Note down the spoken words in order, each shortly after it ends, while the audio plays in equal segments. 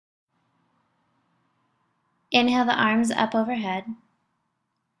Inhale the arms up overhead.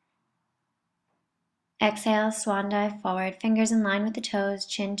 Exhale, swan dive forward, fingers in line with the toes,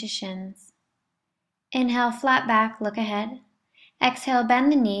 chin to shins. Inhale, flat back, look ahead. Exhale,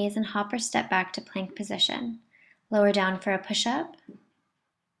 bend the knees and hop or step back to plank position. Lower down for a push-up.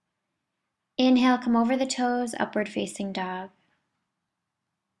 Inhale, come over the toes, upward facing dog.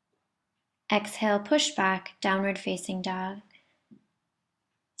 Exhale, push back, downward facing dog.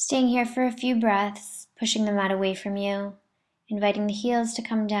 Staying here for a few breaths, pushing the mat away from you, inviting the heels to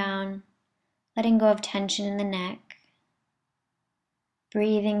come down, letting go of tension in the neck,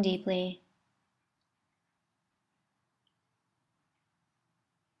 breathing deeply.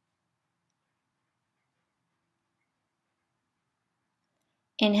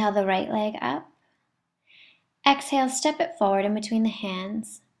 Inhale the right leg up. Exhale, step it forward in between the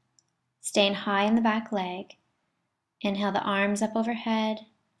hands. Staying high in the back leg. Inhale the arms up overhead.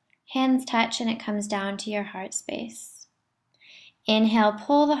 Hands touch and it comes down to your heart space. Inhale,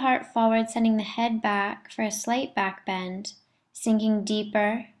 pull the heart forward, sending the head back for a slight back bend, sinking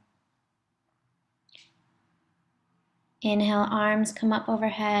deeper. Inhale, arms come up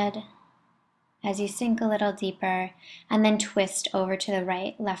overhead as you sink a little deeper, and then twist over to the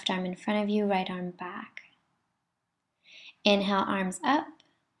right, left arm in front of you, right arm back. Inhale, arms up.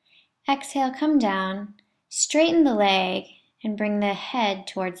 Exhale, come down, straighten the leg, and bring the head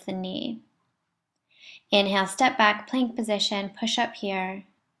towards the knee. Inhale, step back, plank position, push up here,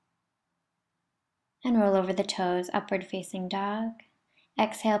 and roll over the toes, upward facing dog.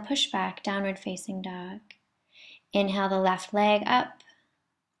 Exhale, push back, downward facing dog. Inhale the left leg up.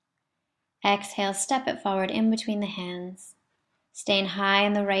 Exhale, step it forward in between the hands, staying high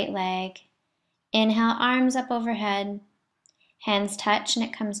in the right leg. Inhale, arms up overhead, hands touch and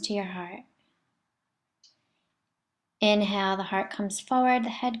it comes to your heart. Inhale, the heart comes forward, the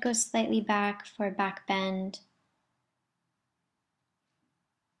head goes slightly back for a back bend.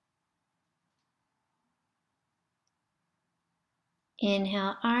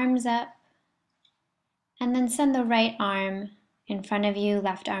 Inhale, arms up, and then send the right arm in front of you,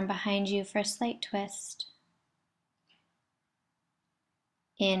 left arm behind you for a slight twist.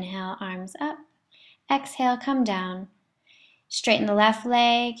 Inhale, arms up. Exhale, come down. Straighten the left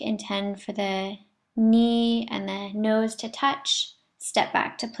leg, intend for the knee and the nose to touch. Step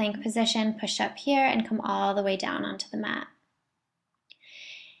back to plank position, push up here, and come all the way down onto the mat.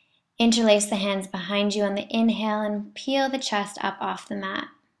 Interlace the hands behind you on the inhale and peel the chest up off the mat.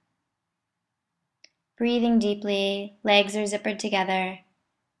 Breathing deeply, legs are zippered together.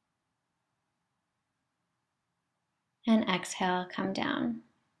 And exhale, come down.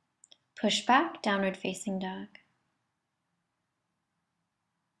 Push back, downward facing dog.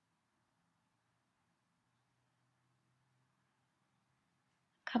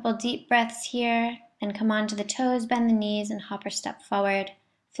 Couple deep breaths here, then come onto the toes, bend the knees, and hop or step forward.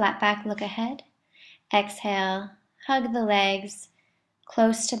 Flat back, look ahead. Exhale, hug the legs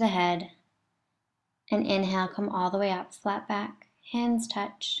close to the head. And inhale, come all the way up, flat back, hands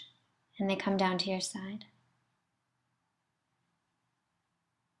touch, and they come down to your side.